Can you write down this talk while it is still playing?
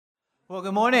Well,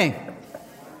 good morning.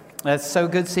 It's so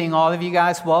good seeing all of you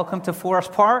guys. Welcome to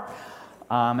Forest Park.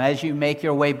 As you make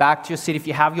your way back to your seat, if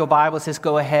you have your Bibles, just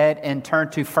go ahead and turn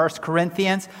to 1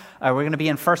 Corinthians. We're going to be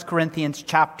in 1 Corinthians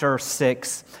chapter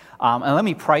 6. And let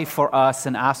me pray for us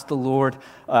and ask the Lord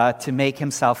to make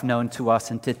himself known to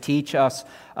us and to teach us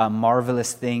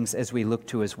marvelous things as we look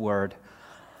to his word.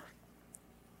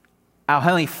 Our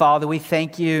Heavenly Father, we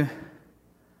thank you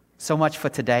so much for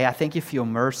today. I thank you for your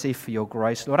mercy, for your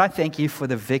grace. Lord, I thank you for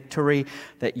the victory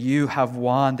that you have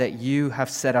won, that you have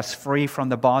set us free from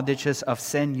the bondages of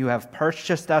sin. You have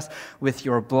purchased us with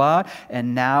your blood,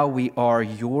 and now we are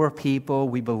your people.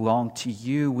 We belong to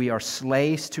you. We are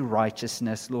slaves to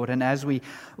righteousness, Lord. And as we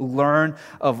learn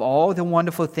of all the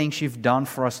wonderful things you've done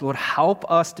for us, Lord, help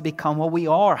us to become what we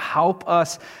are. Help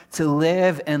us to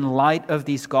live in light of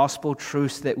these gospel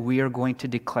truths that we are going to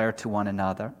declare to one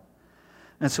another.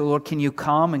 And so, Lord, can you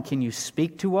come and can you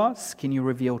speak to us? Can you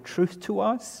reveal truth to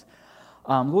us?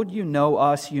 Lord, you know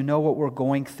us. You know what we're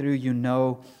going through. You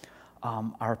know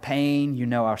our pain. You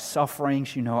know our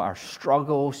sufferings. You know our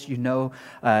struggles. You know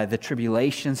the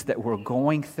tribulations that we're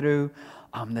going through,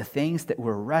 the things that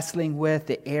we're wrestling with,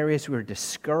 the areas we're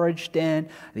discouraged in,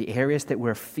 the areas that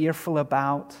we're fearful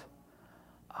about.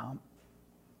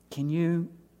 Can you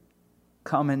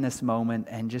come in this moment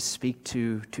and just speak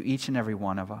to each and every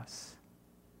one of us?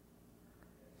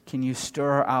 Can you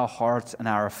stir our hearts and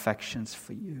our affections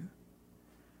for you?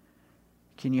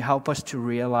 Can you help us to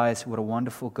realize what a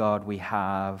wonderful God we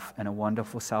have and a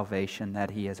wonderful salvation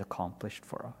that he has accomplished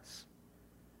for us?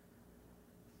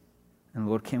 And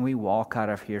Lord, can we walk out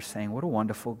of here saying, what a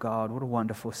wonderful God, what a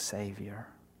wonderful Savior.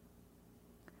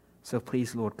 So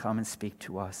please, Lord, come and speak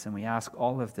to us. And we ask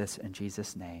all of this in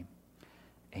Jesus' name.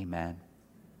 Amen.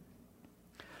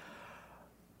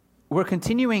 We're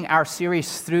continuing our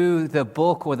series through the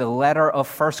book or the letter of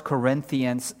 1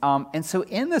 Corinthians. And so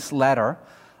in this letter,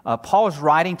 Paul is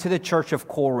writing to the church of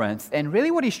Corinth. And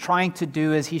really what he's trying to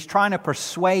do is he's trying to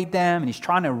persuade them and he's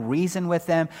trying to reason with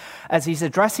them as he's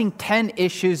addressing 10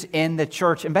 issues in the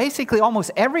church. And basically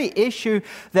almost every issue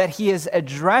that he is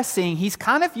addressing, he's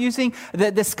kind of using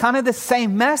the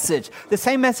same message. The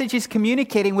same message he's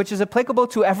communicating, which is applicable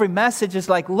to every message, is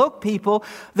like, look, people,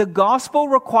 the gospel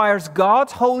requires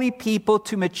God's holy people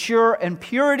to mature in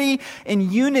purity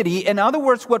and unity. In other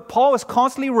words, what Paul is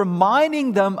constantly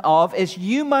reminding them of is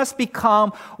you must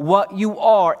become what you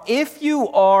are. If you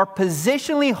are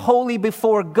positionally holy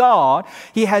before God,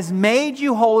 he has made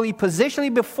you holy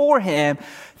positionally before him,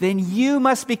 then you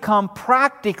must become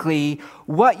practically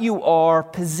what you are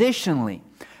positionally.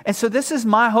 And so this is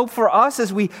my hope for us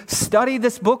as we study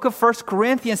this book of 1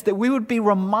 Corinthians, that we would be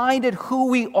reminded who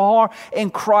we are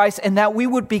in Christ and that we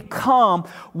would become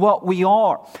what we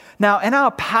are. Now, in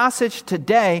our passage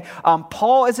today,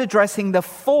 Paul is addressing the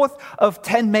fourth of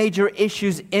 10 major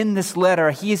issues in this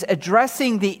letter. He is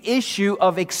addressing the issue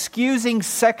of excusing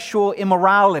sexual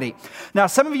immorality. Now,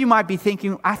 some of you might be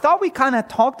thinking, I thought we kind of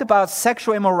talked about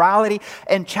sexual immorality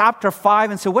in chapter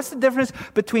 5. And so what's the difference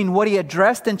between what he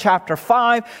addressed in chapter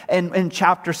 5 and in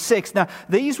chapter 6? Now,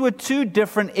 these were two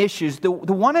different issues. The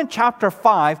one in chapter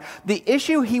 5, the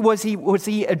issue he was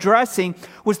addressing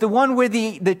was the one where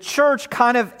the church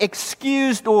kind of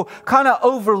excused or kind of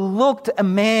overlooked a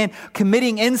man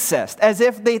committing incest, as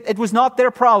if it was not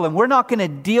their problem. We're not going to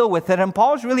deal with it. And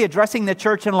Paul's really addressing the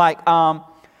church and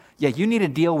you need to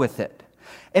deal with it.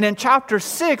 And in chapter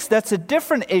 6, that's a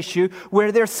different issue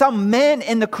where there's some men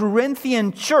in the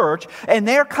Corinthian church and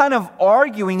they're kind of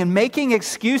arguing and making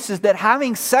excuses that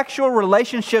having sexual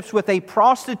relationships with a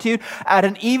prostitute at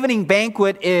an evening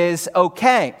banquet is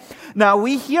okay. Now,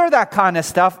 we hear that kind of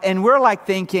stuff and we're like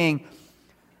thinking,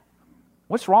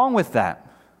 what's wrong with that?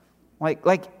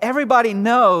 Like everybody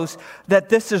knows that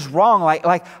this is wrong.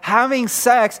 Like having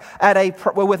sex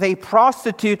with a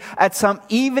prostitute at some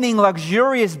evening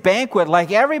luxurious banquet. Like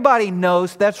everybody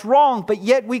knows that's wrong. But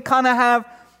yet we kind of have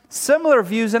similar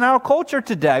views in our culture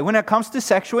today when it comes to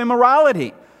sexual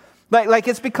immorality. Like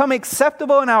it's become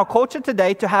acceptable in our culture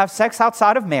today to have sex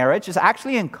outside of marriage. It's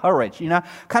actually encouraged.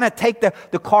 Kind of take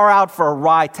the car out for a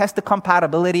ride, test the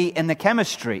compatibility and the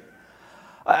chemistry.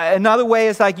 Another way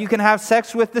is like you can have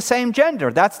sex with the same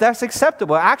gender. That's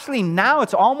acceptable. Actually, now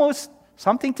it's almost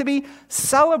something to be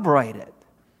celebrated.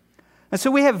 And so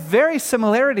we have very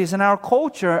similarities in our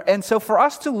culture. And so for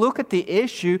us to look at the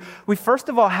issue, we first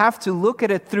of all have to look at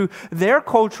it through their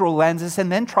cultural lenses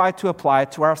and then try to apply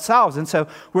it to ourselves. And so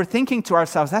we're thinking to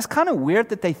ourselves, that's kind of weird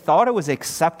that they thought it was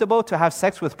acceptable to have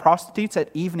sex with prostitutes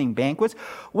at evening banquets.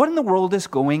 What in the world is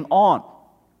going on?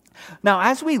 Now,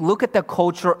 as we look at the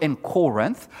culture in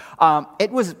Corinth,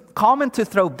 it was common to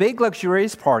throw big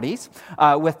luxurious parties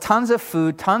with tons of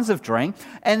food, tons of drink,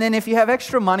 and then if you have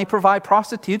extra money, provide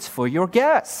prostitutes for your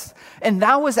guests. And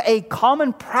that was a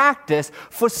common practice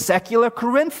for secular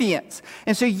Corinthians.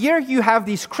 And so here you have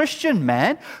these Christian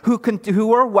men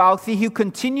who are wealthy, who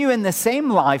continue in the same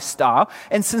lifestyle,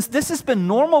 and since this has been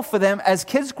normal for them as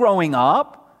kids growing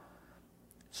up,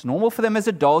 it's normal for them as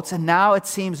adults, and now it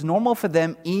seems normal for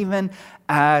them even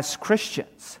as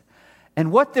Christians. And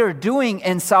what they're doing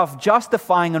in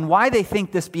self-justifying and why they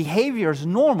think this behavior is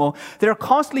normal, they're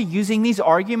constantly using these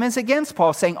arguments against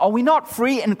Paul, saying, are we not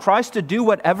free in Christ to do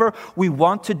whatever we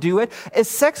want to do it? Is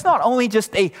sex not only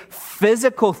just a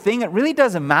physical thing? It really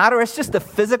doesn't matter. It's just a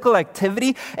physical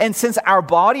activity. And since our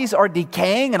bodies are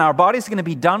decaying and our bodies are going to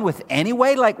be done with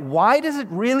anyway, why does it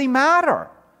really matter?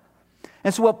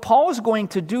 And so what Paul is going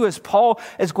to do is Paul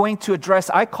is going to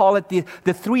address, I call it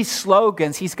the three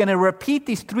slogans. He's going to repeat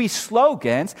these three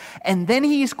slogans, and then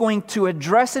he's going to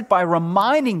address it by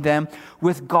reminding them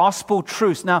with gospel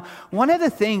truths. Now, one of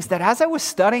the things that as I was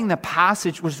studying the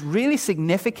passage was really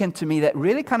significant to me, that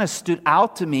really kind of stood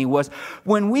out to me, was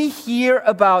when we hear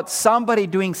about somebody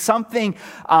doing something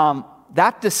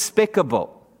that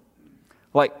despicable,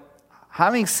 like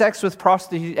having sex with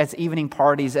prostitutes at evening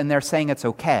parties, and they're saying it's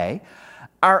okay,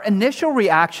 our initial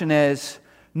reaction is,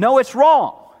 no, it's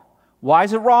wrong. Why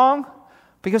is it wrong?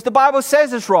 Because the Bible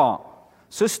says it's wrong.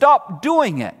 So stop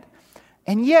doing it.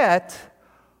 And yet,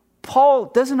 Paul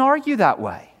doesn't argue that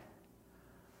way.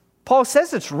 Paul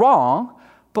says it's wrong,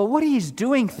 but what he's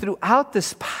doing throughout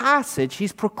this passage,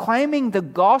 he's proclaiming the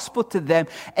gospel to them,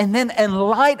 and then in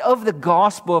light of the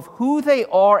gospel of who they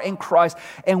are in Christ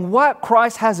and what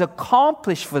Christ has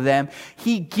accomplished for them,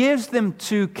 he gives them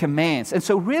two commands. And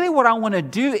so really what I want to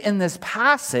do in this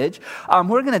passage,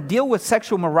 we're going to deal with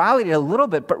sexual morality a little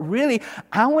bit, but really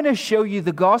I want to show you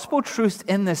the gospel truths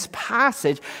in this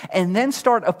passage and then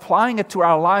start applying it to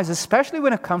our lives, especially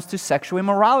when it comes to sexual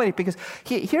immorality. Because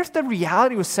here's the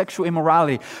reality with sexual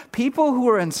immorality. People who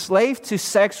are enslaved to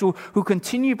sex, who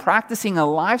continue practicing a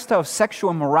lifestyle of sexual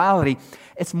immorality,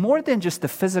 it's more than just a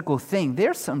physical thing.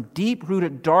 There's some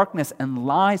deep-rooted darkness and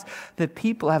lies that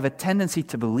people have a tendency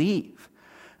to believe.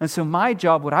 And so my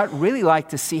job, what I'd really like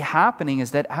to see happening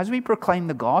is that as we proclaim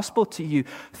the gospel to you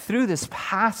through this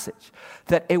passage,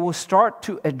 that it will start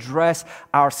to address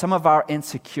some of our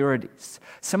insecurities,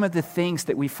 some of the things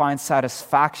that we find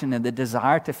satisfaction in, the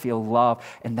desire to feel love,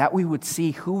 and that we would see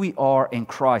who we are in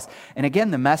Christ. And again,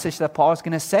 the message that Paul is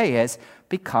going to say is,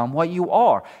 become what you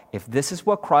are. If this is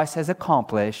what Christ has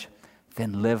accomplished,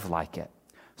 then live like it.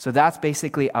 So that's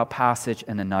basically our passage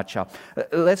in a nutshell.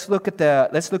 Let's look at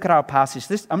our passage.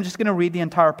 I'm just going to read the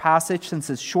entire passage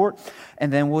since it's short,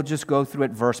 and then we'll just go through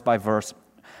it verse by verse.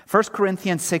 1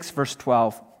 Corinthians 6, verse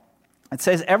 12. It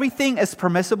says, everything is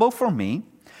permissible for me,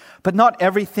 but not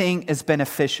everything is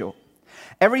beneficial.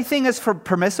 Everything is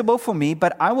permissible for me,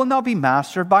 but I will not be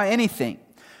mastered by anything.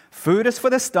 Food is for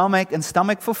the stomach and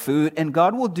stomach for food, and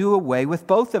God will do away with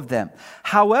both of them.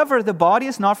 However, the body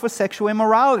is not for sexual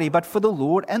immorality, but for the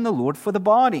Lord, and the Lord for the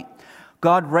body.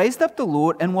 God raised up the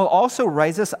Lord and will also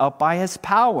raise us up by his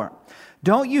power.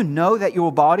 Don't you know that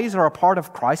your bodies are a part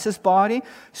of Christ's body?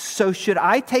 So should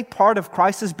I take part of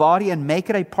Christ's body and make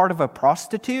it a part of a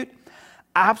prostitute?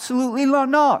 Absolutely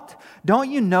not.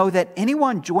 Don't you know that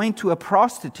anyone joined to a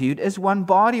prostitute is one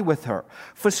body with her?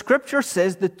 For Scripture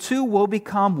says the two will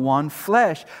become one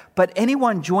flesh, but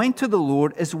anyone joined to the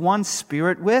Lord is one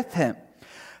spirit with him.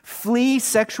 Flee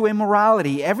sexual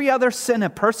immorality. Every other sin a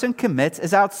person commits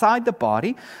is outside the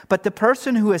body, but the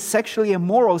person who is sexually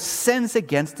immoral sins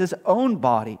against his own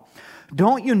body.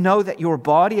 Don't you know that your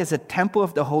body is a temple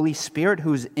of the Holy Spirit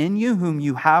who is in you, whom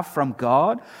you have from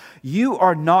God? You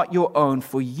are not your own,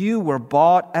 for you were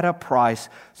bought at a price.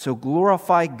 So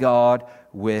glorify God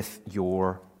with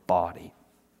your body.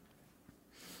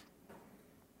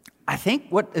 I think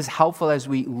what is helpful as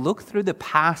we look through the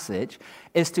passage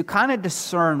is to kind of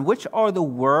discern which are the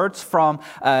words from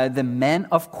the men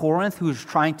of Corinth who's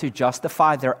trying to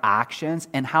justify their actions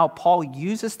and how Paul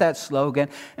uses that slogan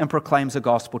and proclaims the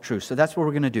gospel truth. So that's what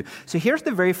we're going to do. So here's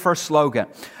the very first slogan.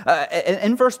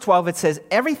 In verse 12 it says,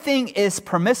 everything is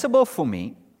permissible for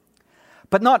me,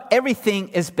 but not everything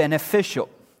is beneficial.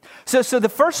 So the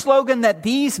first slogan that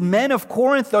these men of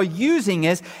Corinth are using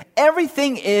is,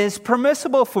 everything is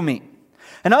permissible for me.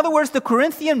 In other words, the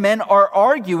Corinthian men are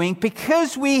arguing,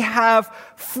 because we have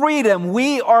freedom,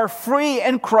 we are free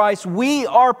in Christ, we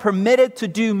are permitted to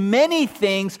do many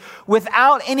things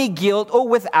without any guilt or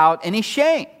without any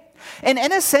shame. And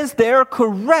in a sense, they're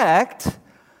correct,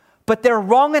 but they're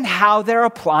wrong in how they're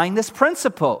applying this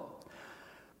principle.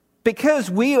 because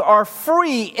we are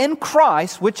free in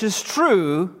Christ, which is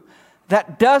true,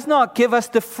 that does not give us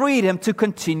the freedom to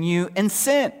continue in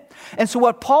sin. And so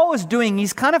what Paul is doing,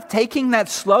 he's kind of taking that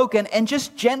slogan and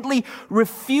just gently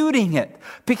refuting it.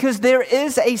 Because there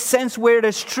is a sense where it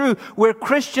is true, where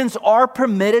Christians are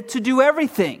permitted to do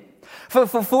everything.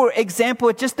 For example,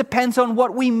 it just depends on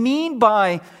what we mean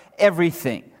by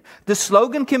everything. The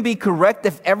slogan can be correct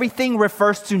if everything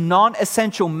refers to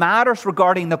non-essential matters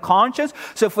regarding the conscience.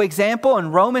 So for example,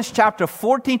 in Romans chapter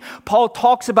 14, Paul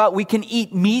talks about we can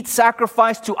eat meat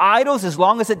sacrificed to idols as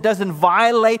long as it doesn't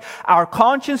violate our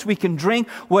conscience. We can drink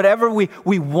whatever we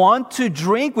want to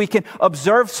drink. We can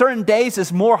observe certain days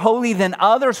as more holy than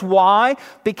others. Why?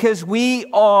 Because we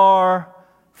are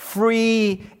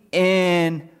free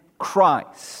in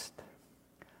Christ.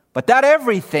 But that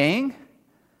everything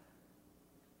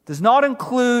does not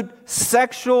include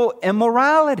sexual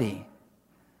immorality.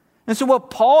 And so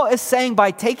what Paul is saying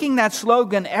by taking that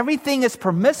slogan, everything is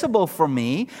permissible for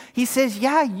me, he says,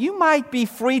 yeah, you might be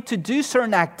free to do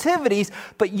certain activities,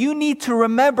 but you need to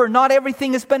remember not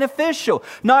everything is beneficial.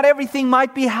 Not everything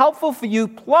might be helpful for you.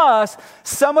 Plus,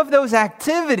 some of those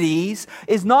activities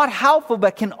is not helpful,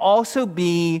 but can also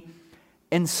be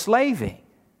enslaving.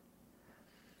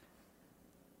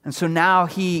 And so now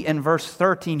in verse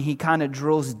 13, he kind of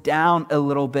drills down a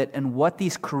little bit in what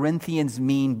these Corinthians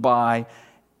mean by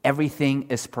everything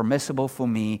is permissible for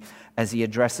me as he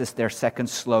addresses their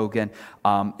second slogan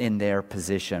in their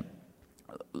position.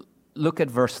 Look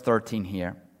at verse 13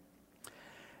 here.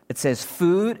 It says,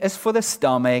 food is for the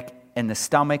stomach and the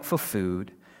stomach for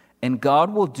food, and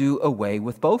God will do away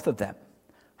with both of them.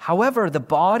 However, the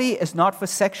body is not for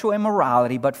sexual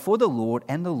immorality, but for the Lord,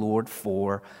 and the Lord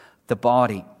for the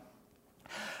body.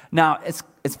 Now,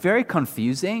 it's very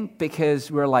confusing because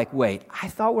we're like, wait, I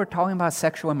thought we're talking about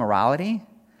sexual immorality.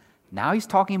 Now he's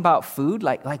talking about food.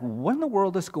 Like what in the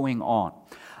world is going on?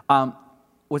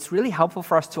 What's really helpful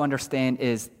for us to understand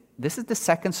is this is the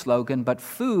second slogan, but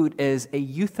food is a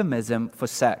euphemism for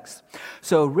sex.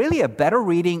 So really a better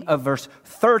reading of verse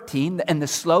 13 and the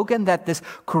slogan that this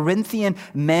Corinthian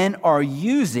men are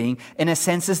using in a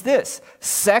sense is this: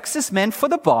 sex is meant for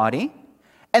the body,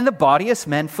 and the body is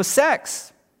meant for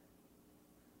sex.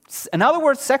 In other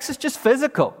words, sex is just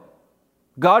physical.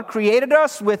 God created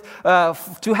us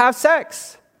to have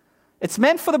sex. It's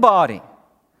meant for the body.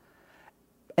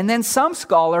 And then some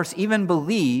scholars even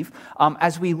believe,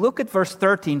 as we look at verse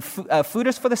 13, food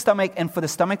is for the stomach and for the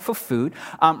stomach for food.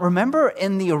 Remember,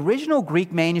 in the original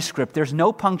Greek manuscript, there's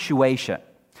no punctuation.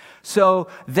 So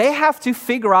they have to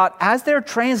figure out, as they're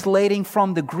translating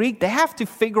from the Greek, they have to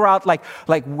figure out like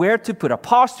where to put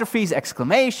apostrophes,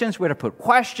 exclamations, where to put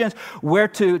questions, where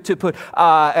to put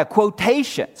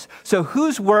quotations. So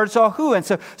whose words are who? And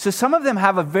so some of them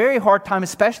have a very hard time,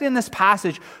 especially in this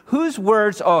passage, whose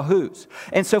words are whose.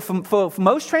 And so for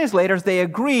most translators, they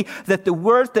agree that the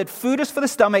words that food is for the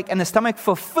stomach and the stomach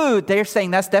for food, they're saying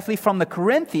that's definitely from the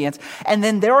Corinthians. And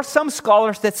then there are some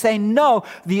scholars that say, no,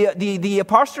 the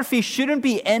apostrophe shouldn't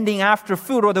be ending after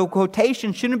food, or the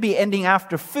quotation shouldn't be ending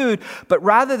after food, but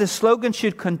rather the slogan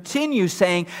should continue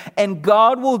saying, and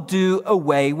God will do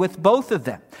away with both of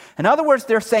them. In other words,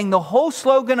 they're saying the whole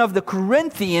slogan of the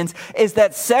Corinthians is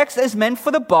that sex is meant for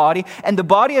the body, and the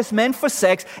body is meant for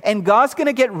sex, and God's going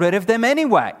to get rid of them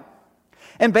anyway.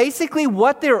 And basically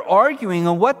what they're arguing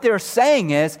and what they're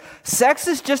saying is, sex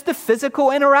is just a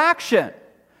physical interaction.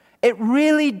 It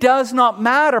really does not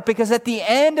matter, because at the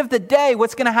end of the day,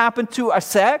 what's going to happen to our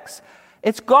sex?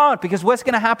 It's gone. Because what's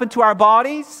going to happen to our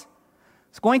bodies?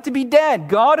 It's going to be dead.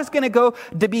 God is going to go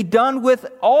to be done with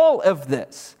all of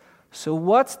this. So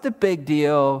what's the big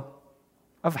deal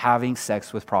of having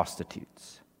sex with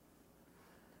prostitutes?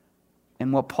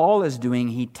 And what Paul is doing,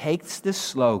 he takes this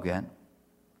slogan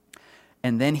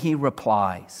and then he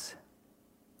replies.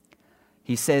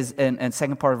 He says in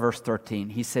second part of verse 13,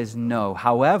 he says, no,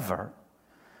 however,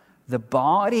 the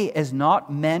body is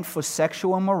not meant for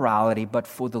sexual immorality, but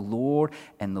for the Lord,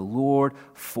 and the Lord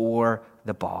for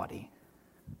the body.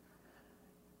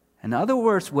 In other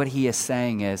words, what he is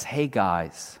saying is, hey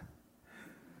guys,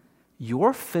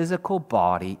 your physical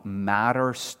body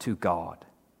matters to God.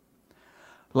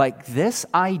 Like this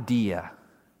idea,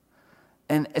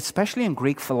 and especially in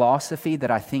Greek philosophy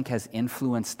that I think has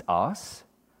influenced us,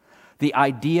 the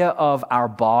idea of our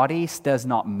bodies does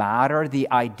not matter. The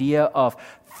idea of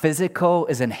physical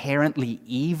is inherently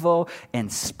evil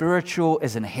and spiritual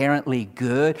is inherently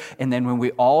good. And then when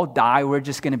we all die, we're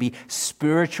just going to be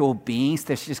spiritual beings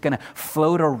that's just going to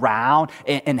float around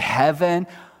in heaven.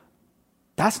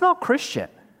 That's not Christian.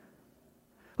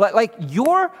 Like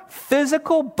your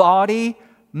physical body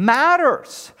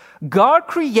matters. God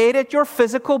created your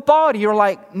physical body. You're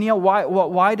like, Neil,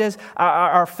 why does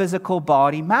our physical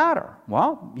body matter?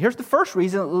 Well, here's the first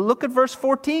reason. Look at verse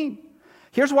 14.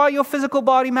 Here's why your physical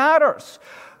body matters.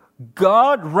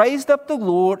 God raised up the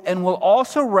Lord and will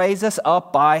also raise us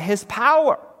up by His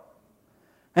power.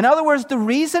 In other words, the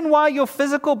reason why your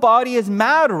physical body is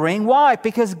mattering, why?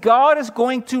 Because God is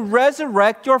going to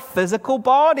resurrect your physical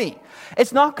body.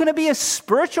 It's not going to be a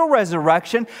spiritual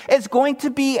resurrection. It's going to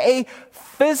be a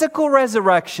physical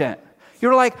resurrection.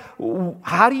 You're like,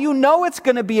 how do you know it's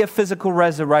going to be a physical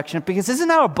resurrection? Because isn't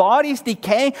our bodies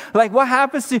decaying? Like, what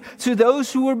happens to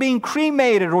those who are being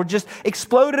cremated or just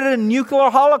exploded in a nuclear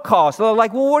holocaust? They're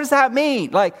like, well, what does that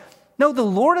mean? Like, no, the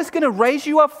Lord is going to raise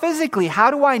you up physically.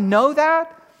 How do I know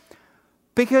that?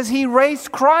 Because He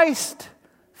raised Christ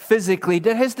physically.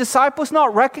 Did His disciples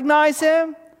not recognize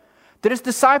Him? Did His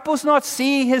disciples not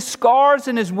see His scars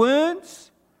and His wounds?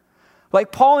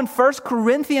 Like Paul in 1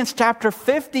 Corinthians chapter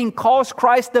 15 calls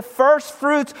Christ the first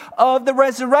fruits of the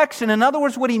resurrection. In other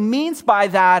words, what he means by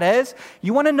that is,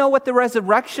 you want to know what the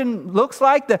resurrection looks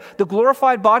like, the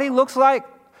glorified body looks like?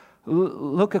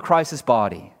 Look at Christ's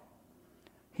body.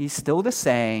 He's still the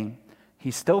same.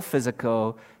 He's still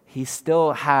physical. He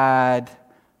still had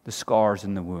the scars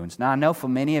and the wounds. Now, I know for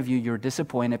many of you, you're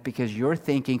disappointed because you're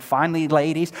thinking, finally,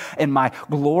 ladies, in my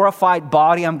glorified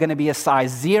body, I'm going to be a size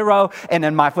 0.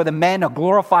 And for the men, a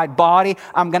glorified body,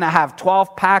 I'm going to have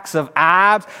 12 packs of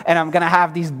abs. And I'm going to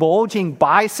have these bulging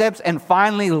biceps and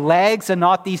finally legs and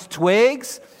not these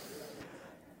twigs.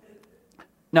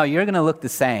 No, you're going to look the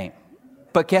same.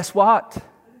 But guess what?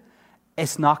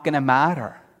 It's not going to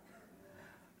matter.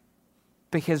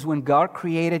 Because when God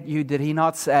created you, did He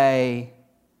not say,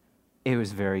 it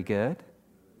was very good?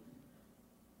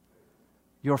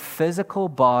 Your physical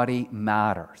body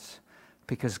matters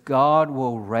because God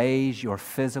will raise your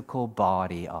physical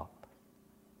body up.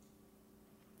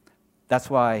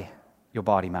 That's why your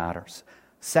body matters.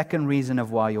 Second reason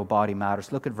of why your body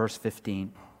matters. Look at verse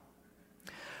 15.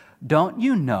 Don't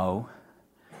you know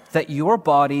that your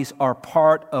bodies are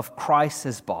part of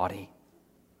Christ's body?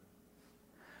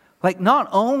 Like, not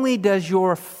only does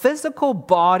your physical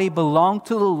body belong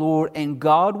to the Lord and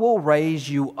God will raise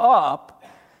you up,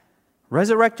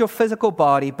 resurrect your physical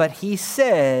body, but He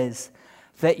says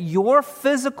that your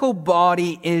physical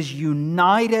body is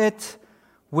united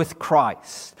with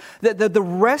Christ. The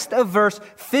rest of verse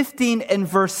 15 and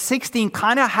verse 16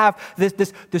 kind of have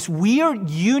this weird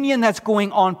union that's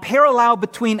going on parallel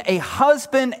between a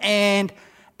husband and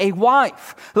a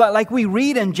wife. Like we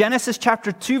read in Genesis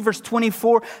chapter 2, verse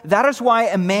 24, that is why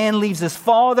a man leaves his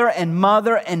father and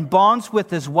mother and bonds with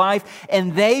his wife,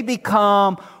 and they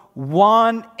become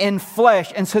one in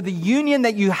flesh. And so the union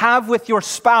that you have with your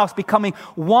spouse, becoming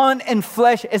one in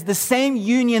flesh, is the same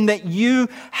union that you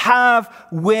have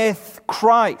with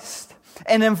Christ.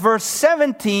 And in verse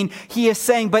 17, he is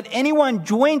saying, but anyone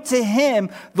joined to Him,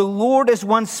 the Lord is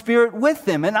one spirit with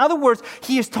them. In other words,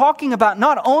 he is talking about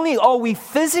not only are we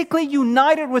physically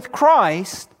united with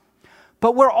Christ,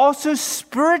 but we're also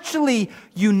spiritually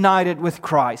united with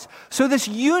Christ. So this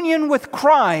union with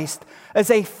Christ is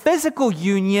a physical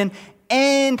union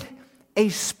and a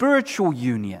spiritual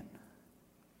union.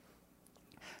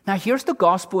 Now here's the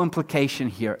gospel implication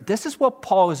here. This is what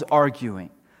Paul is arguing.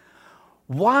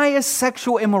 Why is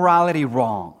sexual immorality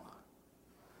wrong?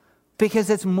 Because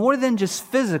it's more than just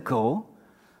physical,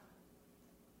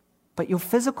 but your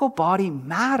physical body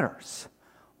matters.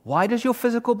 Why does your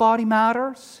physical body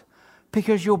matter?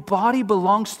 Because your body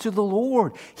belongs to the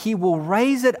Lord. He will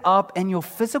raise it up, and your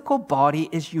physical body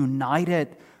is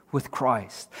united with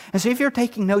Christ. And so if you're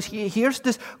taking notes, here's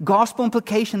this gospel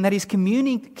implication that he's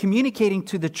communicating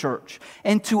to the church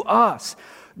and to us.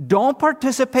 Don't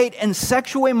participate in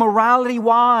sexual immorality.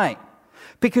 Why?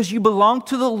 Because you belong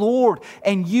to the Lord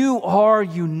and you are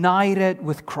united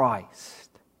with Christ.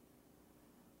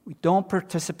 We don't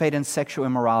participate in sexual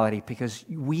immorality because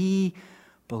we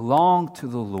belong to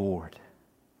the Lord.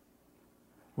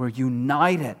 We're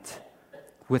united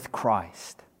with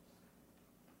Christ.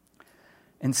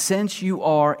 And since you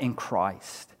are in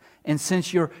Christ, and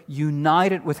since you're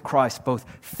united with Christ, both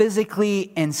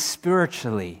physically and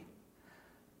spiritually,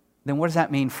 then what does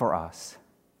that mean for us?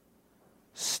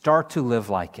 Start to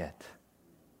live like it.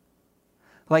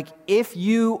 Like if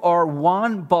you are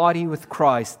one body with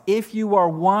Christ, if you are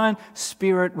one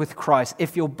spirit with Christ,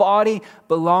 if your body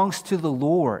belongs to the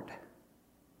Lord,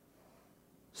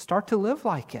 start to live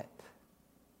like it.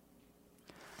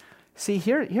 See,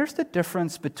 here's the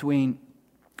difference between,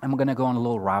 I'm going to go on a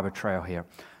little rabbit trail here,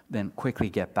 then quickly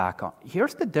get back on.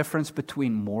 Here's the difference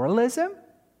between moralism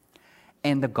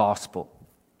and the gospel.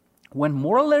 when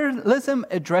moralism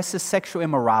addresses sexual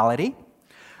immorality,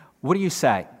 what do you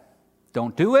say?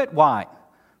 Don't do it. Why?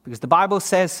 Because the Bible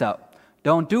says so.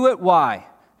 Don't do it. Why?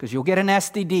 Because you'll get an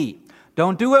STD.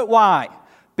 Don't do it. Why?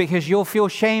 Because you'll feel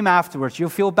shame afterwards. You'll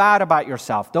feel bad about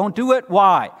yourself. Don't do it.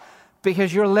 Why?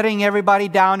 Because you're letting everybody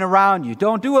down around you.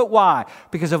 Don't do it. Why?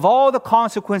 Because of all the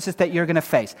consequences that you're going to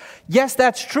face. Yes,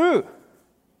 that's true.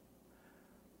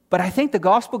 But I think the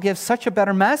gospel gives such a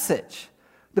better message.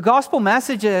 The gospel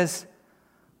message is,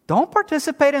 don't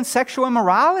participate in sexual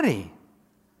immorality.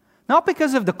 Not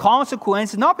because of the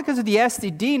consequences, not because of the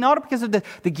STD, not because of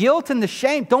the guilt and the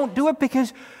shame. Don't do it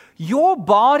because your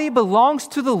body belongs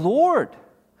to the Lord.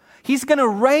 He's going to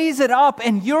raise it up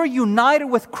and you're united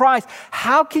with Christ.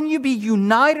 How can you be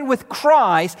united with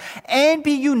Christ and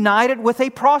be united with a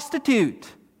prostitute?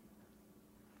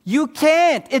 You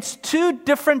can't. It's two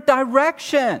different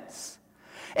directions.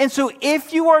 And so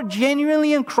if you are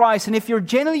genuinely in Christ and if you're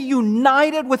genuinely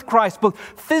united with Christ, both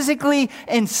physically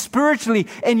and spiritually,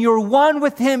 and you're one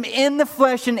with Him in the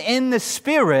flesh and in the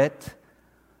Spirit,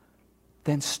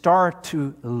 then start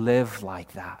to live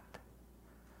like that.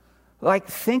 Like,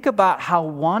 think about how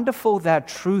wonderful that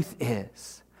truth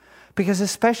is. Because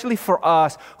especially for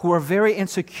us who are very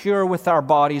insecure with our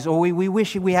bodies, or we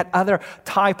wish we had other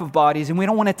type of bodies, and we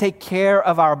don't want to take care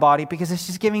of our body because it's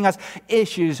just giving us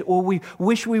issues, or we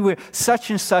wish we were such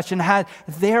and such and had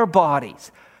their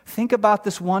bodies. Think about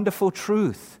this wonderful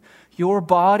truth. Your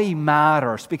body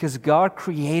matters because God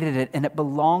created it and it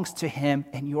belongs to Him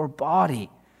and your body.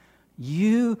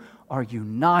 You are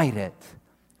united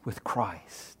with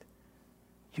Christ.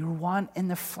 You're one in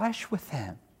the flesh with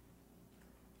Him.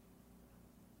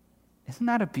 Isn't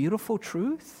that a beautiful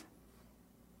truth?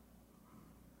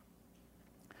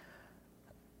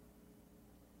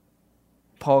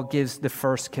 Paul gives the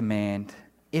first command.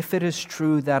 If it is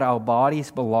true that our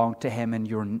bodies belong to Him and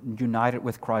you're united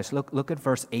with Christ. Look at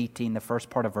verse 18, the first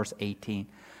part of verse 18.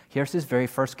 Here's His very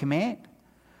first command.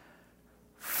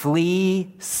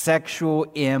 Flee sexual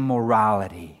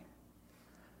immorality.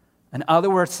 In other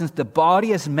words, since the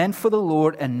body is meant for the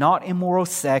Lord and not immoral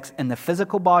sex, and the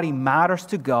physical body matters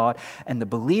to God, and the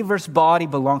believer's body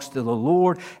belongs to the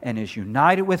Lord and is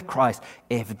united with Christ,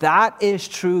 if that is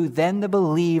true, then the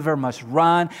believer must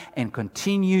run and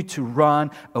continue to run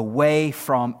away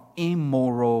from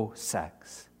immoral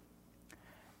sex.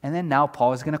 And then now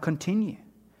Paul is going to continue.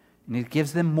 And he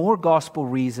gives them more gospel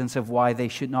reasons of why they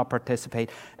should not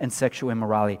participate in sexual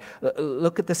immorality.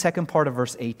 Look at the second part of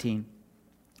verse 18.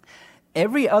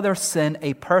 Every other sin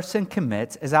a person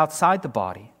commits is outside the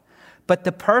body, but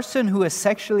the person who is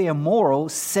sexually immoral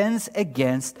sins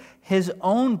against his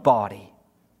own body.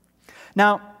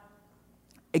 Now,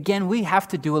 again, we have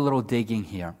to do a little digging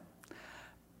here.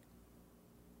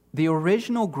 The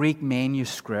original Greek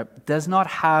manuscript does not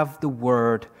have the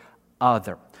word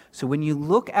other. So when you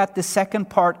look at the second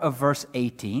part of verse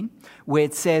 18, where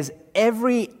it says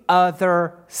every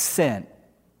other sin,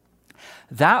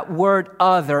 that word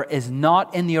other is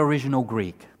not in the original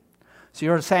Greek. So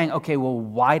you're saying, okay, well,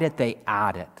 why did they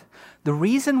add it? The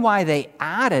reason why they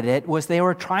added it was they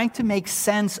were trying to make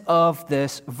sense of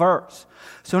this verse.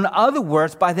 So in other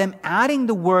words, by them adding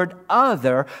the word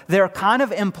other, they're kind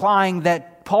of implying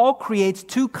that Paul creates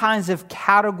two kinds of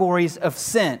categories of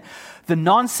sin. The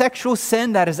non-sexual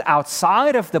sin that is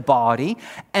outside of the body,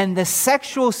 and the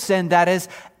sexual sin that is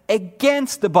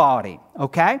against the body,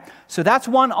 okay? So that's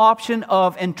one option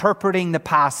of interpreting the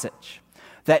passage.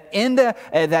 That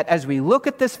as we look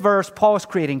at this verse, Paul is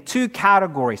creating two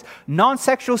categories.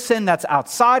 Non-sexual sin that's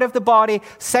outside of the body,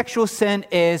 sexual sin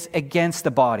is against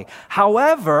the body.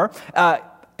 However,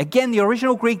 again, the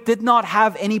original Greek did not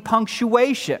have any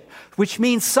punctuation, which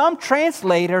means some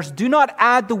translators do not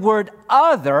add the word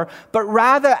other, but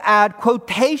rather add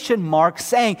quotation marks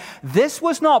saying, this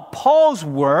was not Paul's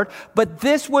word, but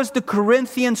this was the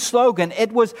Corinthian slogan.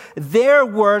 It was their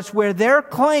words where they're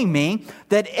claiming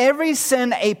that every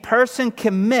sin a person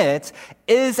commits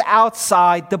is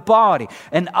outside the body.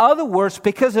 In other words,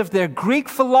 because of their Greek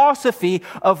philosophy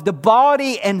of the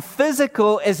body and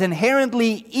physical is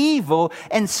inherently evil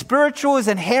and spiritual is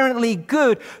inherently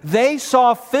good, they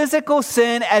saw physical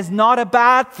sin as not a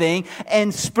bad thing,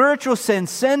 and spiritual sin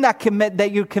that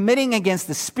you're committing against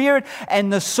the spirit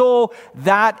and the soul,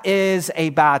 that is a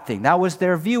bad thing. That was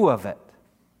their view of it.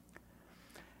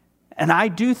 And I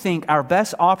do think our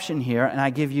best option here, and I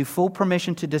give you full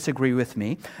permission to disagree with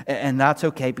me, and that's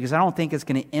okay, because I don't think it's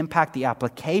going to impact the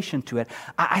application to it.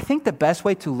 I think the best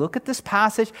way to look at this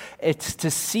passage is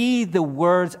to see the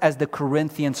words as the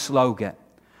Corinthian slogan.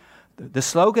 The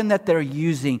slogan that they're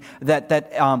using, that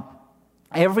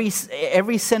Every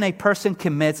sin a person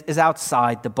commits is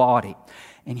outside the body.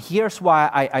 And here's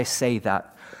why I say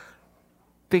that.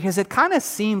 Because it kind of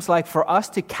seems like for us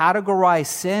to categorize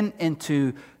sin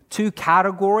into two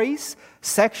categories,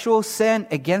 sexual sin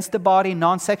against the body,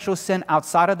 non-sexual sin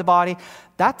outside of the body,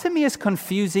 that to me is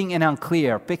confusing and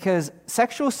unclear, because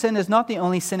sexual sin is not the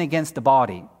only sin against the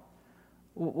body.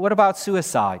 What about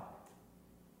suicide?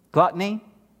 Gluttony?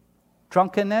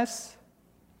 Drunkenness?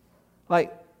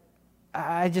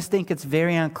 I just think it's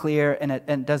very unclear and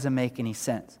it doesn't make any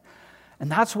sense. And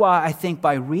that's why I think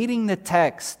by reading the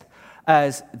text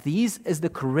as these is the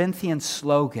Corinthian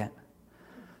slogan,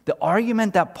 the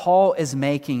argument that Paul is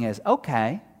making is,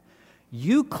 okay,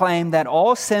 you claim that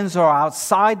all sins are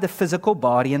outside the physical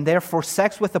body, and therefore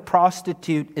sex with a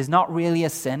prostitute is not really a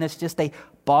sin, it's just a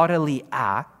bodily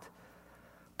act.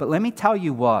 But let me tell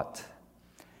you what,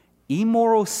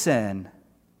 immoral sin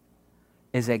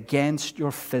is against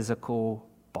your physical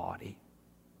body.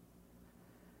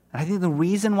 And I think the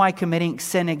reason why committing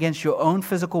sin against your own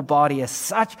physical body is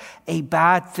such a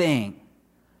bad thing,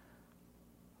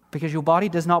 because your body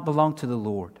does not belong to the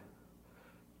Lord.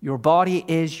 Your body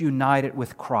is united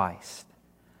with Christ.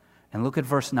 And look at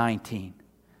verse 19.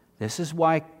 This is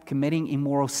why committing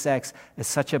immoral sex is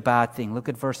such a bad thing. Look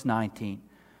at verse 19.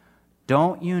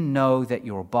 Don't you know that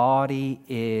your body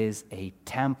is a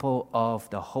temple of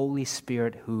the Holy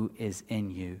Spirit who is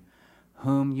in you,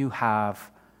 whom you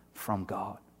have from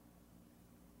God?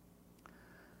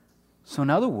 So in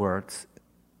other words,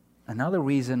 another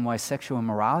reason why sexual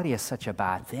immorality is such a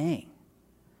bad thing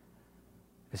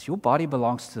is your body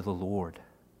belongs to the Lord.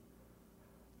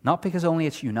 Not because only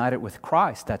it's united with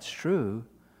Christ, that's true,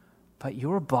 but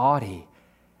your body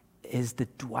is the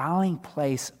dwelling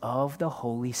place of the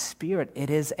Holy Spirit. It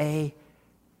is a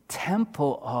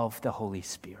temple of the Holy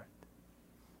Spirit.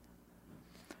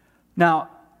 Now,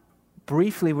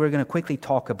 briefly, we're going to quickly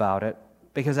talk about it,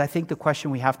 because I think the question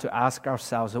we have to ask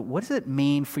ourselves is, what does it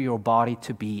mean for your body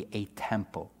to be a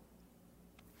temple?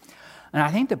 And I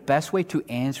think the best way to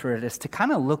answer it is to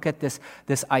kind of look at this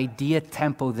idea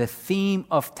temple, the theme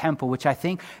of temple, which I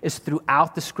think is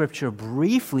throughout the scripture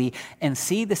briefly, and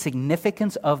see the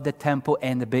significance of the temple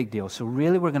and the big deal. So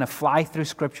really, we're going to fly through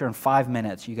scripture in 5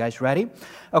 minutes. You guys ready?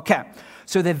 Okay.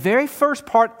 So the very first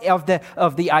part of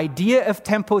the idea of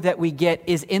temple that we get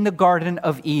is in the Garden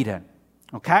of Eden.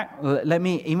 Okay, let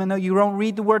me, even though you don't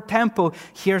read the word temple,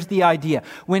 here's the idea.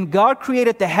 When God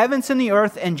created the heavens and the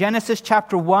earth in Genesis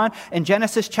chapter 1 and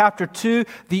Genesis chapter 2,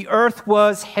 the earth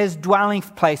was his dwelling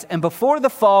place. And before the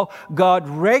fall, God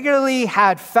regularly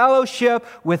had fellowship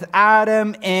with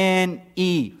Adam and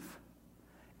Eve.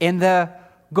 In the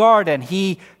garden,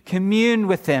 he communed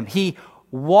with them. He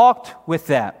walked with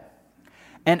them.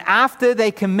 And after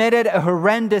they committed a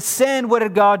horrendous sin, what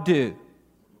did God do?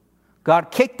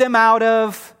 God kicked them out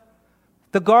of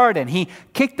the garden. He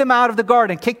kicked them out of the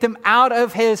garden, kicked them out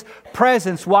of his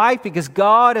presence. Why? Because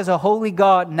God is a holy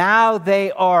God. Now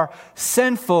they are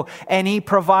sinful, and he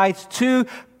provides two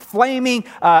flaming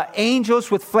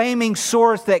angels with flaming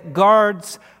swords that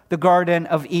guards the Garden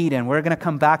of Eden. We're going to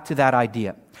come back to that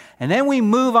idea. And then we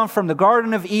move on from the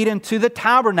Garden of Eden to the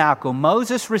tabernacle.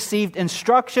 Moses received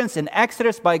instructions in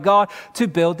Exodus by God to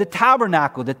build the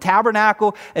tabernacle. The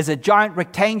tabernacle is a giant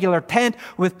rectangular tent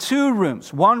with two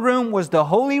rooms. One room was the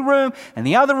holy room, and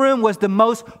the other room was the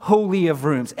most holy of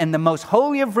rooms. And the most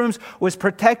holy of rooms was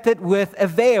protected with a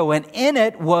veil, and in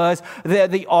it was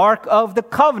the Ark of the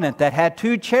Covenant that had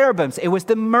two cherubims. It was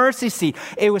the mercy seat.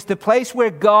 It was the place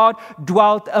where God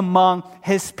dwelt among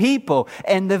his people.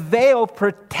 And the veil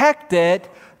protected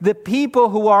the people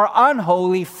who are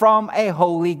unholy from a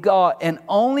holy God. And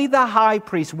only the high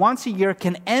priest once a year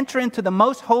can enter into the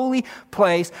most holy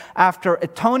place after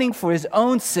atoning for his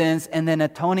own sins and then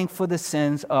atoning for the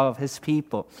sins of his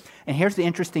people. And here's the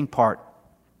interesting part.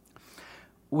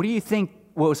 What do you think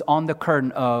was on the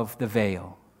curtain of the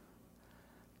veil?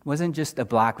 It wasn't just a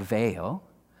black veil,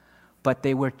 but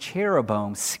they were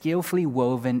cherubim skillfully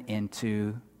woven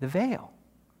into the veil.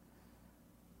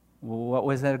 What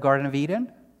was that, Garden of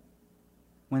Eden?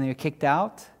 When they were kicked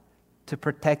out to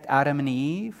protect Adam and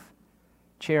Eve?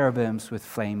 Cherubims with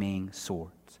flaming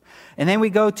swords. And then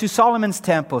we go to Solomon's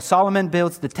temple. Solomon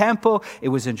builds the temple. It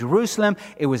was in Jerusalem.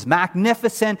 It was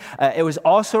magnificent. It was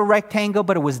also a rectangle,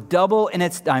 but it was double in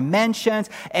its dimensions.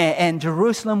 And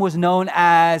Jerusalem was known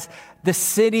as the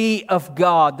city of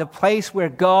God, the place where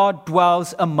God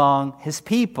dwells among his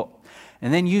people.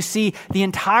 And then you see the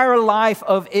entire life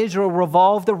of Israel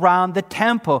revolved around the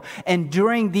temple. And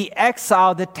during the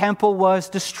exile, the temple was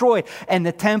destroyed and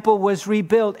the temple was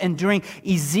rebuilt. And during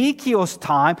Ezekiel's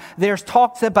time, there's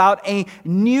talks about a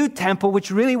new temple, which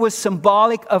really was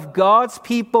symbolic of God's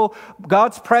people,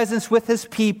 God's presence with his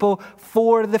people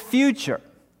for the future.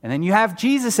 And then you have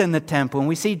Jesus in the temple. And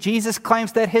we see Jesus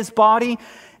claims that his body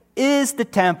is the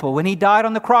temple. When he died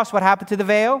on the cross, what happened to the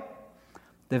veil?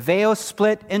 The veil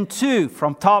split in two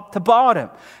from top to bottom.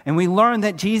 And we learn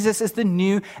that Jesus is the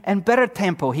new and better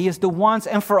temple. He is the once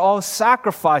and for all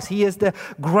sacrifice. He is the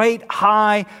great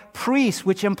high priest,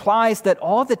 which implies that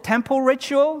all the temple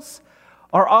rituals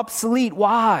are obsolete.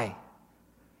 Why?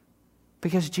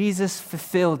 Because Jesus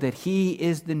fulfilled it. He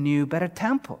is the new, better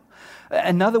temple.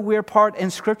 Another weird part in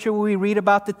Scripture where we read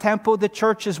about the temple, the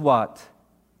church is what?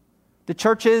 The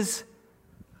church is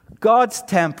God's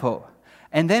temple.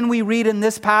 And then we read in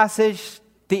this passage,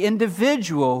 the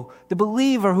individual, the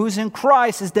believer who's in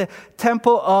Christ is the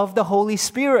temple of the Holy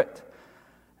Spirit.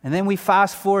 And then we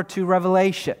fast forward to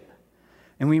Revelation.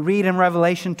 And we read in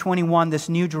Revelation 21, this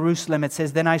new Jerusalem, it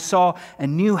says, "Then I saw a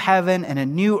new heaven and a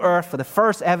new earth, for the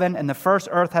first heaven and the first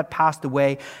earth had passed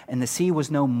away, and the sea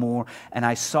was no more. And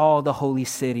I saw the holy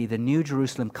city, the new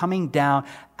Jerusalem, coming down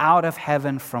out of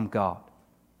heaven from God."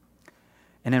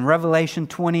 And in Revelation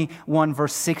 21,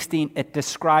 verse 16, it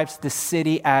describes the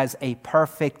city as a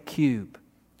perfect cube.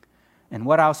 And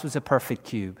what else was a perfect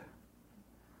cube?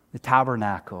 The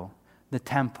tabernacle, the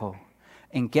temple.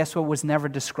 And guess what was never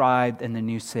described in the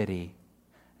new city,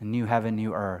 the new heaven,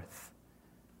 new earth?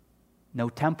 No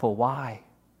temple. Why?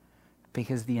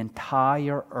 Because the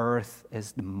entire earth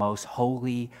is the most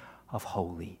holy of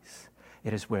holies.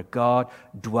 It is where God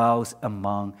dwells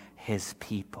among his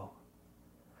people.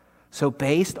 So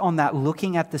based on that,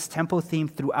 looking at this temple theme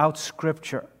throughout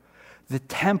Scripture, the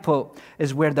temple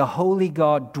is where the holy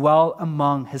God dwells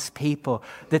among his people.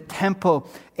 The temple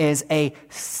is a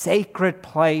sacred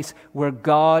place where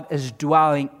God is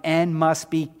dwelling and must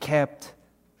be kept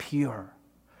pure.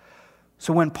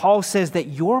 So when Paul says that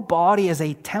your body is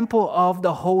a temple of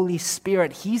the Holy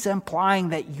Spirit, he's implying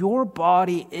that your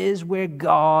body is where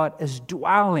God is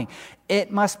dwelling.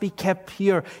 It must be kept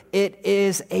pure. It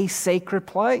is a sacred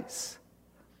place.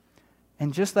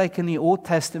 And just like in the Old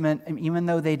Testament, even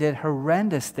though they did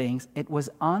horrendous things, it was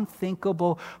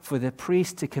unthinkable for the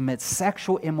priest to commit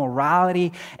sexual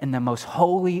immorality in the most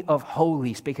holy of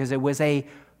holies because it was a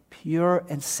pure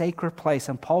and sacred place.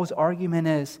 And Paul's argument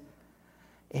is,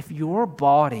 if your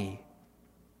body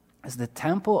is the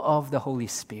temple of the Holy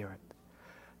Spirit,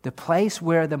 the place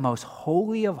where the most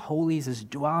holy of holies is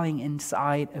dwelling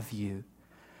inside of you,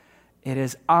 it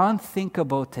is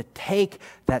unthinkable to take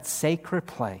that sacred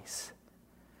place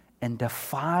and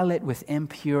defile it with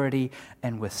impurity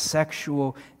and with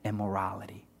sexual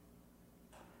immorality.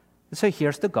 So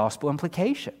here's the gospel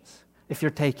implications, if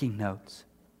you're taking notes.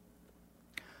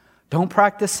 Don't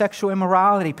practice sexual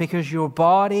immorality because your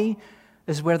body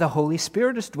is where the Holy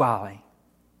Spirit is dwelling.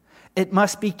 It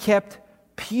must be kept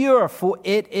pure, for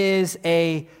it is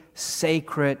a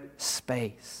sacred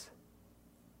space.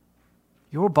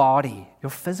 Your body,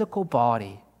 your physical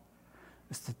body,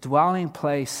 is the dwelling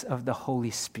place of the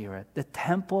Holy Spirit, the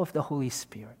temple of the Holy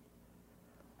Spirit.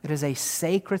 It is a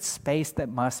sacred space that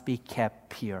must be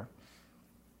kept pure.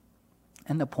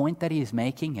 And the point that he is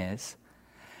making is,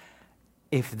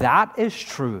 if that is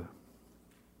true,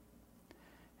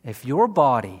 if your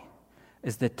body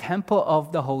is the temple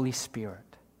of the Holy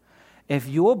Spirit, if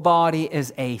your body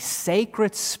is a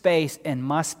sacred space and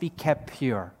must be kept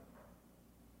pure,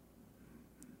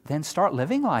 then start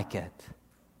living like it.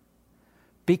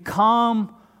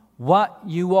 Become what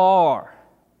you are.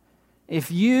 If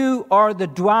you are the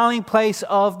dwelling place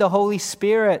of the Holy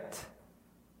Spirit,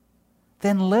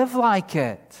 then live like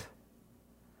it.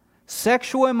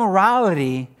 Sexual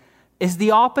immorality is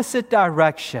the opposite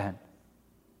direction.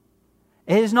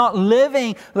 It is not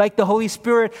living like the Holy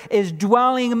Spirit is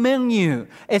dwelling among you.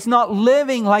 It's not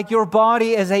living like your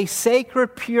body is a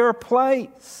sacred, pure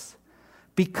place.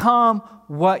 Become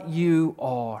what you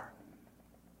are.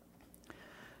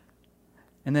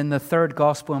 And then the third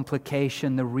gospel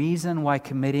implication, the reason why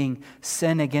committing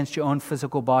sin against your own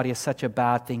physical body is such a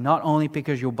bad thing, not only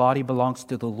because your body belongs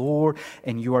to the Lord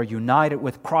and you are united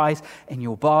with Christ and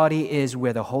your body is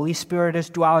where the Holy Spirit is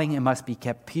dwelling, it must be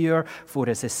kept pure, for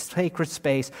it is a sacred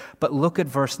space. But look at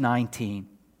verse 19,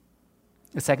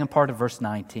 the second part of verse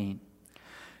 19.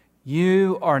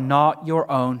 You are not your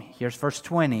own. Here's verse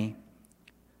 20.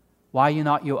 Why are you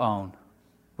not your own?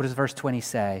 What does verse 20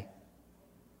 say?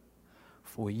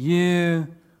 For you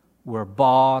were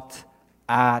bought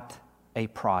at a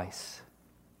price.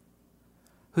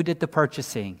 Who did the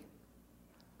purchasing?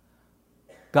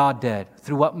 God did.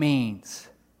 Through what means?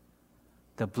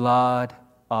 The blood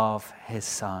of His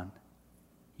Son.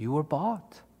 You were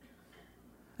bought.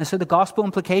 And so the gospel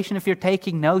implication, if you're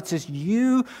taking notes, is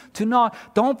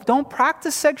don't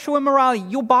practice sexual immorality.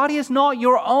 Your body is not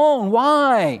your own.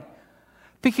 Why?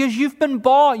 Because you've been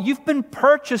bought, you've been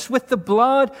purchased with the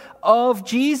blood of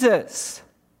Jesus.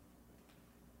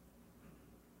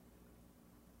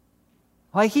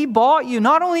 Like He bought you.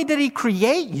 Not only did He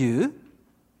create you,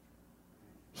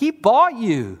 He bought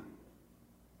you.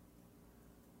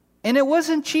 And it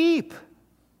wasn't cheap.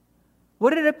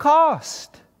 What did it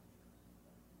cost?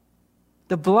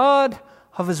 The blood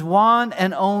of His one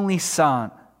and only Son.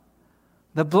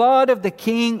 The blood of the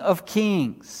King of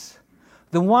Kings.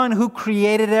 The one who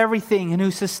created everything and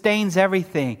who sustains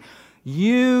everything.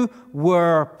 You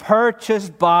were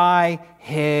purchased by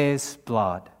His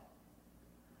blood.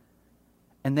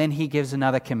 And then He gives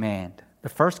another command. The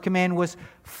first command was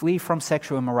flee from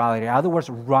sexual immorality. In other words,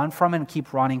 run from it and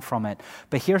keep running from it.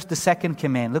 But here's the second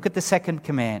command. Look at the second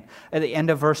command at the end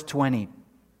of verse 20.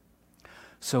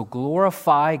 So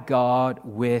glorify God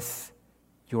with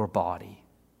your body.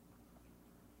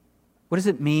 What does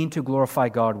it mean to glorify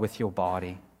God with your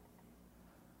body?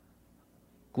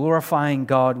 Glorifying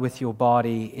God with your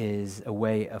body is a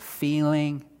way of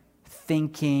feeling,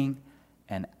 thinking,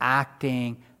 and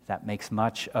acting that makes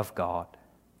much of God.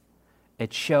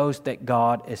 It shows that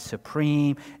God is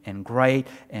supreme and great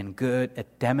and good.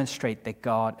 It demonstrates that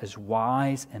God is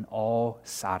wise and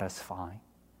all-satisfying.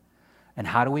 And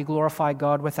how do we glorify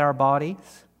God with our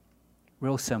bodies?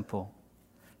 Real simple.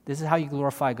 This is how you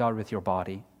glorify God with your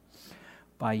body.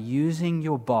 By using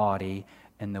your body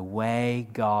in the way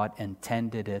God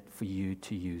intended it for you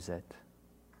to use it.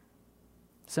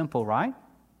 Simple, right?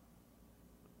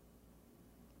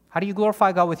 How do you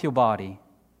glorify God with your body?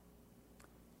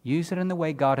 Use it in the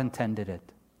way God intended it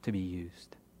to be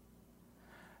used.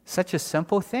 Such a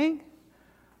simple thing,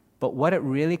 but what it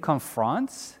really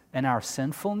confronts in our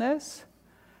sinfulness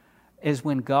is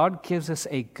when God gives us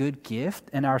a good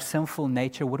gift in our sinful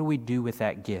nature, what do we do with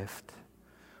that gift?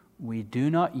 We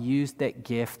do not use that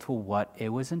gift for what it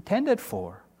was intended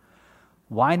for.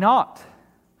 Why not?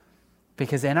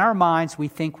 Because in our minds we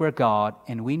think we're God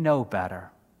and we know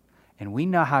better. And we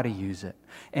know how to use it.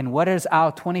 And what is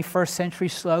our 21st century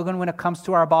slogan when it comes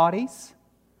to our bodies?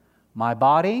 My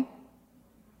body,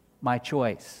 my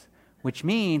choice. Which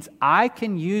means I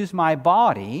can use my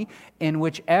body in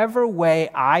whichever way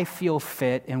I feel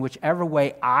fit, in whichever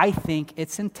way I think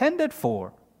it's intended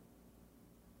for.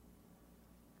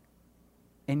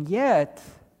 And yet,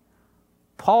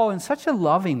 Paul, in such a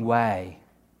loving way,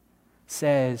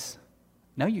 says,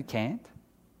 no, you can't.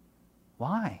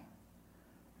 Why?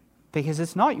 Because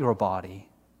it's not your body.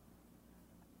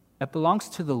 It belongs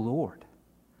to the Lord.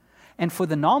 And for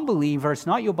the non-believer, it's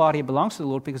not your body, it belongs to the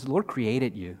Lord because the Lord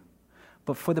created you.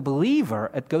 But for the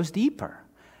believer, it goes deeper.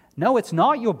 No, it's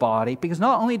not your body because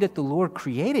not only did the Lord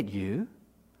created you,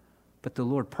 but the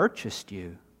Lord purchased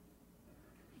you.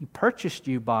 He purchased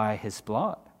you by His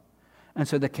blood. And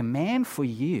so the command for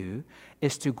you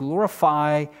is to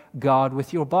glorify God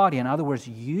with your body. In other words,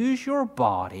 use your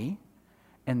body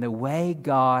in the way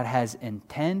God has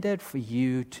intended for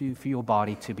your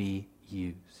body to be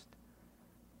used.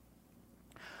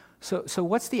 So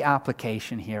what's the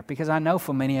application here? Because I know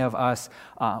for many of us,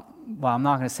 I'm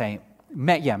not going to say,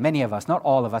 many of us, not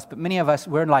all of us, but many of us,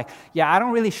 we're like, I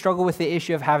don't really struggle with the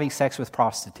issue of having sex with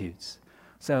prostitutes.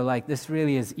 So this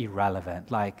really is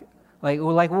irrelevant. How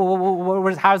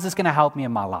is this going to help me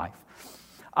in my life?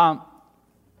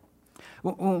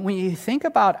 When you think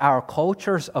about our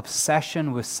culture's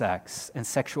obsession with sex and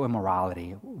sexual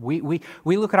immorality, we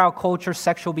look at our culture's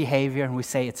sexual behavior and we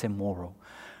say it's immoral.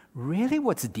 Really,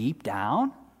 what's deep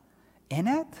down in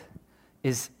it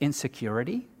is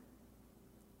insecurity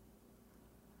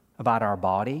about our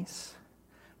bodies,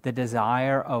 the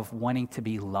desire of wanting to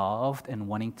be loved and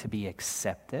wanting to be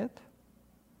accepted,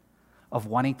 of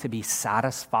wanting to be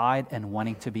satisfied and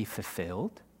wanting to be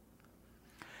fulfilled.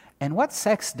 And what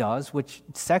sex does, which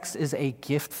sex is a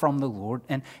gift from the Lord,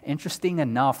 and interesting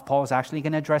enough, Paul is actually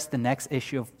going to address the next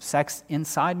issue of sex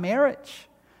inside marriage.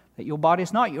 That your body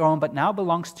is not your own, but now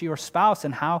belongs to your spouse,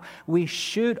 and how we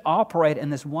should operate in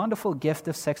this wonderful gift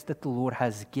of sex that the Lord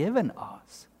has given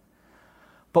us.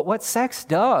 But what sex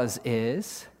does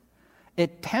is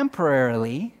it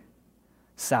temporarily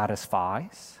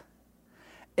satisfies.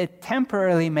 It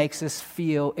temporarily makes us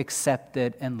feel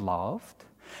accepted and loved.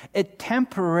 It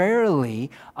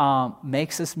temporarily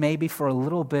makes us maybe for a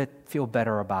little bit feel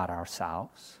better about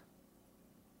ourselves.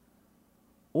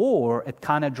 or it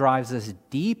kind of drives us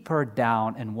deeper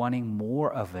down in wanting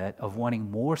more of it, of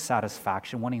wanting more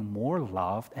satisfaction, wanting more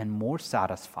loved and more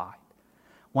satisfied,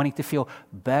 wanting to feel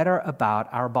better about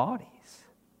our bodies.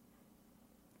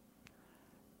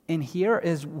 And here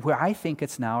is where I think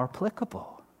it's now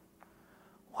applicable.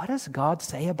 What does God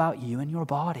say about you and your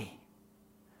body?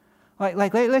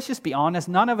 Let's just be honest.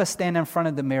 None of us stand in front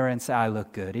of the mirror and say, I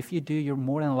look good. If you do, you're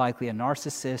more than likely a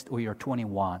narcissist or you're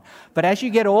 21. But as you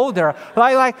get older,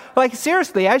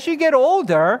 seriously, as you get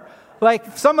older,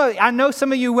 I know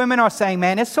some of you women are saying,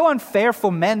 man, it's so unfair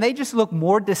for men. They just look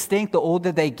more distinct the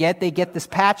older they get. They get this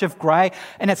patch of gray,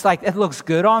 and it's like it looks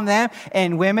good on them.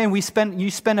 And women, you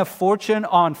spend a fortune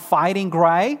on fighting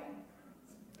gray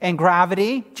and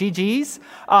gravity, GGs.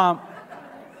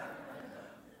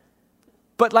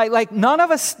 But none of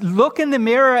us look in the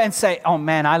mirror and say, oh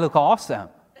man, I look awesome.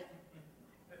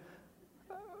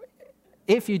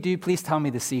 If you do, please tell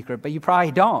me the secret, but you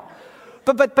probably don't.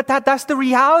 But that's the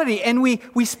reality. And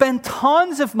we spend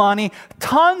tons of money,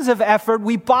 tons of effort.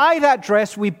 We buy that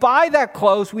dress, we buy that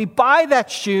clothes, we buy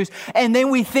that shoes, and then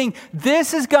we think,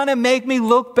 this is going to make me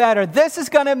look better. This is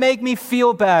going to make me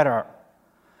feel better.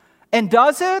 And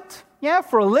does it? Yeah,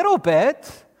 for a little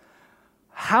bit.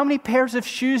 How many pairs of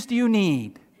shoes do you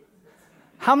need?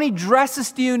 How many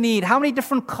dresses do you need? How many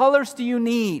different colors do you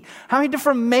need? How many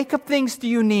different makeup things do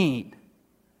you need?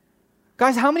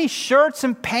 Guys, how many shirts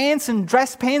and pants and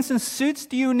dress pants and suits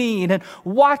do you need? And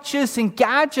watches and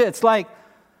gadgets?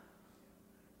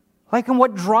 And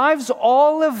what drives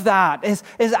all of that is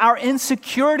our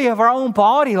insecurity of our own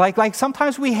body.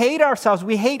 Sometimes we hate ourselves.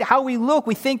 We hate how we look.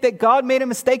 We think that God made a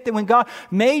mistake, that when God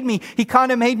made me, He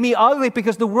kind of made me ugly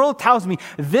because the world tells me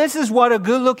this is what a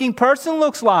good-looking person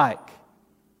looks like.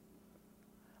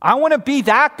 I want to be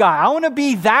that guy. I want to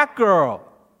be that girl.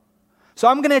 So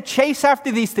I'm going to chase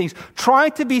after these things,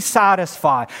 trying to be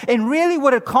satisfied. And really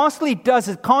what it constantly does,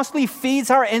 it constantly feeds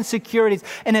our insecurities.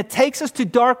 And it takes us to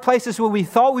dark places where we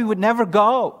thought we would never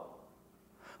go.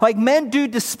 Men do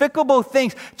despicable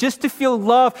things just to feel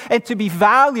loved and to be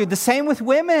valued. The same with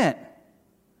women.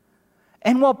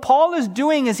 And what Paul is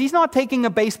doing is he's not taking a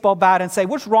baseball bat and saying,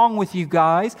 what's wrong with you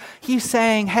guys? He's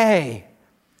saying, hey,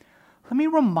 let me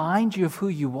remind you of who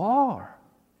you are.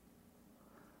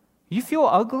 You feel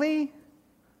ugly?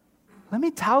 Let me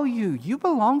tell you, you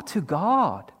belong to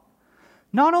God.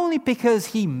 Not only because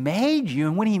He made you,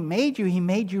 and when He made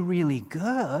you really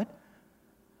good,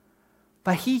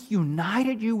 but He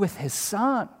united you with His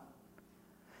Son.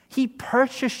 He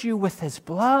purchased you with His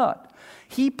blood.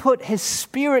 He put His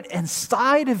Spirit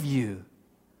inside of you.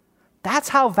 That's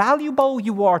how valuable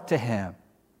you are to Him.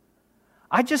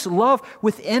 I just love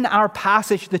within our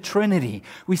passage the Trinity.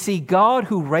 We see God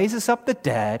who raises up the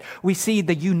dead. We see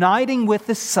the uniting with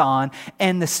the Son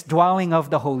and the dwelling of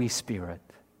the Holy Spirit.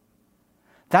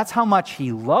 That's how much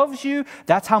He loves you.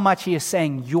 That's how much He is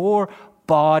saying your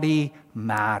body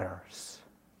matters.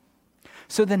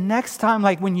 So the next time,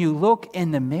 when you look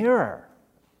in the mirror,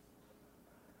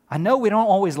 I know we don't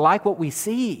always like what we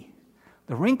see.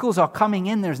 The wrinkles are coming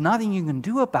in. There's nothing you can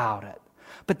do about it.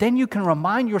 But then you can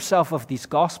remind yourself of this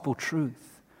gospel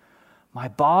truth. My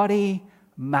body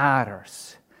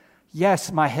matters.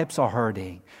 Yes, my hips are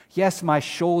hurting. Yes, my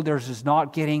shoulders is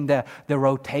not getting the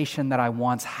rotation that I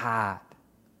once had.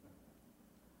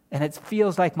 And it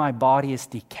feels like my body is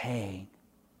decaying.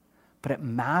 But it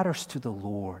matters to the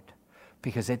Lord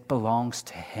because it belongs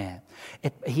to Him.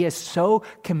 He is so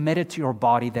committed to your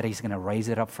body that He's going to raise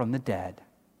it up from the dead.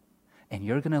 And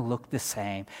you're going to look the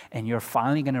same, and you're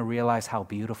finally going to realize how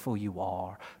beautiful you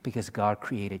are because God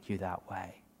created you that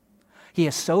way. He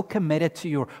is so committed to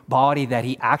your body that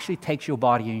He actually takes your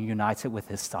body and unites it with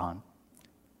His Son.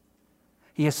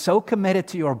 He is so committed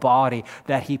to your body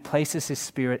that He places His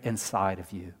Spirit inside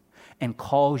of you and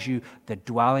calls you the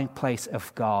dwelling place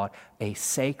of God, a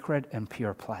sacred and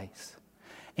pure place.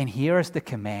 And here is the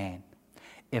command.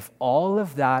 If all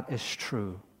of that is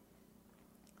true,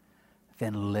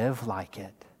 then live like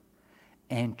it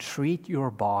and treat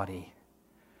your body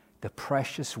the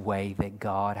precious way that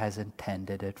God has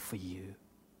intended it for you.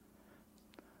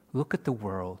 Look at the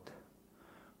world.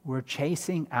 We're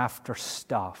chasing after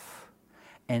stuff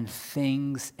and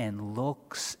things and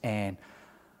looks and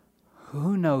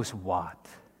who knows what.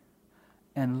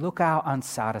 And look how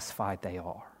unsatisfied they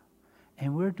are.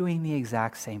 And we're doing the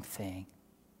exact same thing.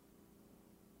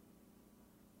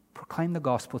 Proclaim the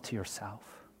gospel to yourself.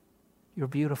 You're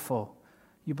beautiful.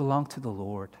 You belong to the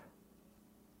Lord.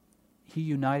 He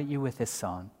united you with His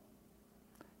Son.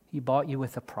 He bought you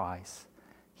with a price.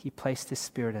 He placed His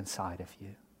Spirit inside of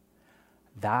you.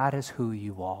 That is who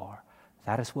you are.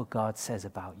 That is what God says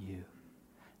about you.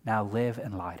 Now live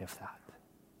in light of that.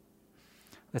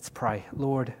 Let's pray.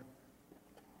 Lord,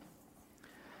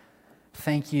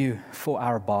 thank you for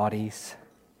our bodies.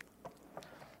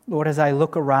 Lord, as I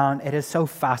look around, it is so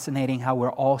fascinating how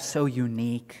we're all so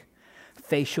unique.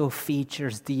 Facial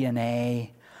features,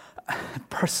 DNA,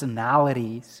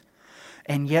 personalities.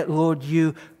 And yet, Lord,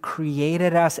 you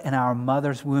created us in our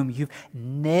mother's womb. You've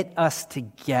knit us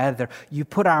together. You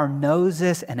put our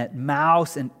noses and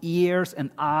mouths and ears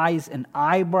and eyes and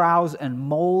eyebrows and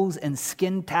moles and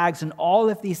skin tags and all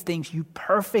of these things. You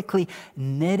perfectly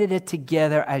knitted it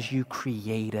together as you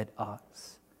created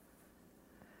us.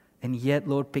 And yet,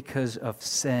 Lord, because of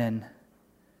sin,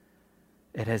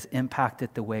 it has impacted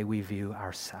the way we view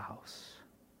ourselves.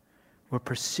 We're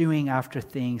pursuing after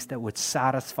things that would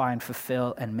satisfy and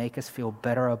fulfill and make us feel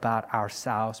better about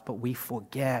ourselves, but we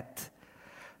forget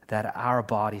that our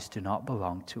bodies do not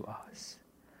belong to us.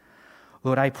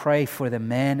 Lord, I pray for the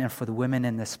men and for the women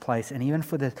in this place, and even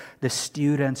for the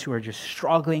students who are just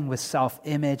struggling with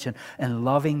self-image and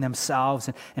loving themselves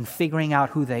and figuring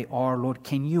out who they are. Lord,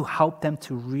 can you help them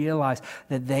to realize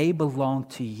that they belong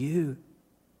to you,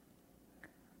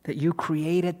 that you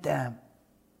created them,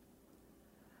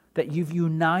 that you've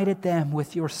united them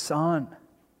with your Son,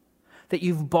 that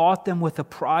you've bought them with a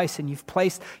price and you've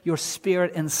placed your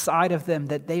Spirit inside of them,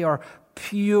 that they are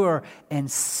pure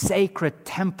and sacred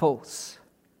temples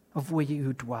of where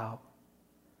you dwell.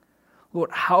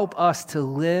 Lord, help us to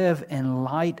live in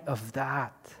light of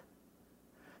that.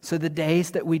 So the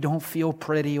days that we don't feel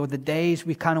pretty, or the days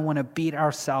we kind of want to beat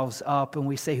ourselves up and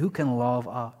we say, who can love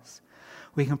us?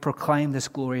 We can proclaim this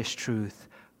glorious truth: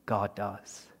 God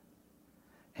does.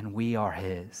 And we are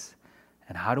His.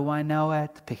 And how do I know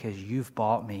it? Because you've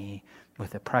bought me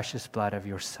with the precious blood of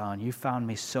your Son. You found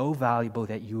me so valuable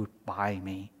that you would buy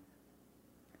me.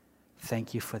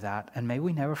 Thank you for that. And may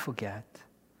we never forget.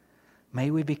 May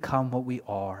we become what we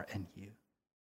are in you.